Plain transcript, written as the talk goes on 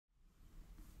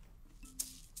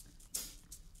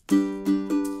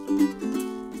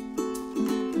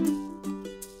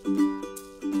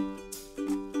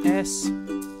S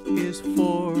is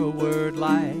for a word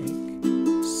like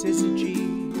syzygy.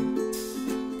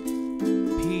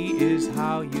 P is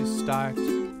how you start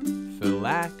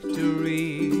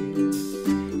phylactery.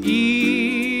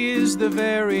 E is the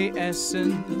very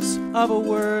essence of a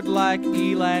word like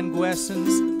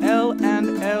elanguescence. L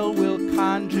and L will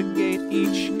conjugate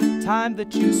each time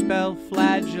that you spell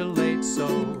flagellate.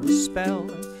 So spell,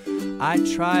 I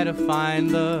try to find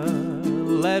the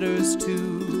letters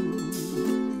to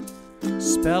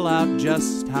spell out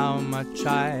just how much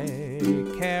I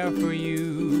care for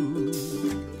you.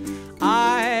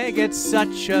 I get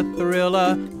such a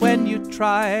thriller when you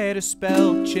try to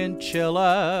spell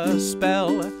chinchilla.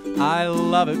 Spell, I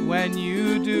love it when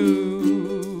you do.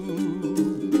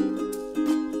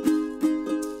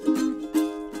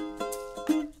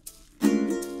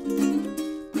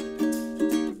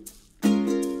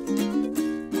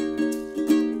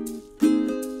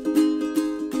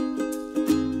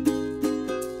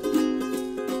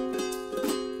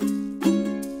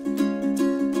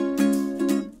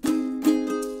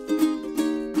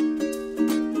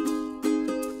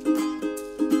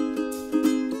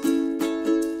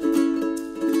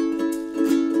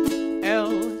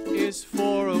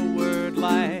 For a word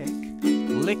like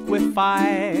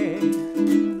liquefy.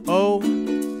 O,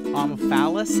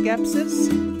 omphaloskepsis?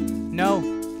 No,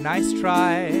 nice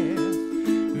try.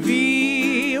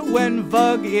 V, when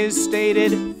vug is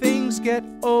stated, things get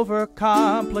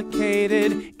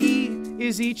overcomplicated. E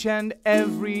is each and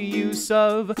every use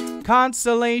of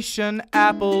consolation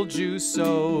apple juice.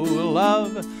 So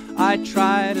love, I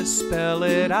try to spell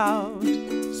it out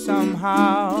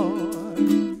somehow.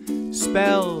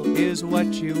 Spell is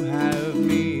what you have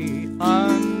me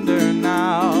under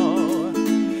now.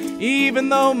 Even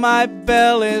though my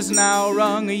bell is now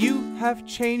rung, you have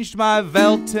changed my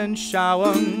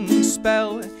Weltanschauung.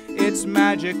 Spell, it's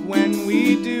magic when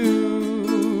we do.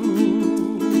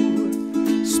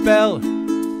 Spell,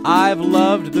 I've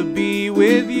loved the bee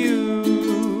with you.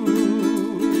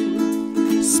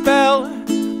 Spell,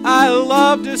 I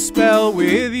love to spell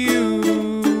with you.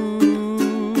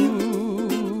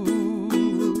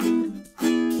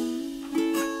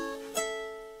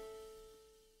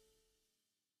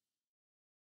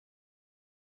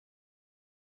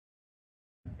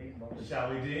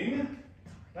 Shall we ding?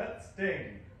 Let's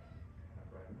ding.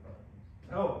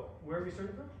 Oh, where have you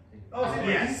started from? Oh,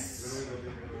 yes.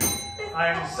 I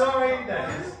am sorry, that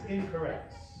is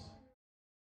incorrect.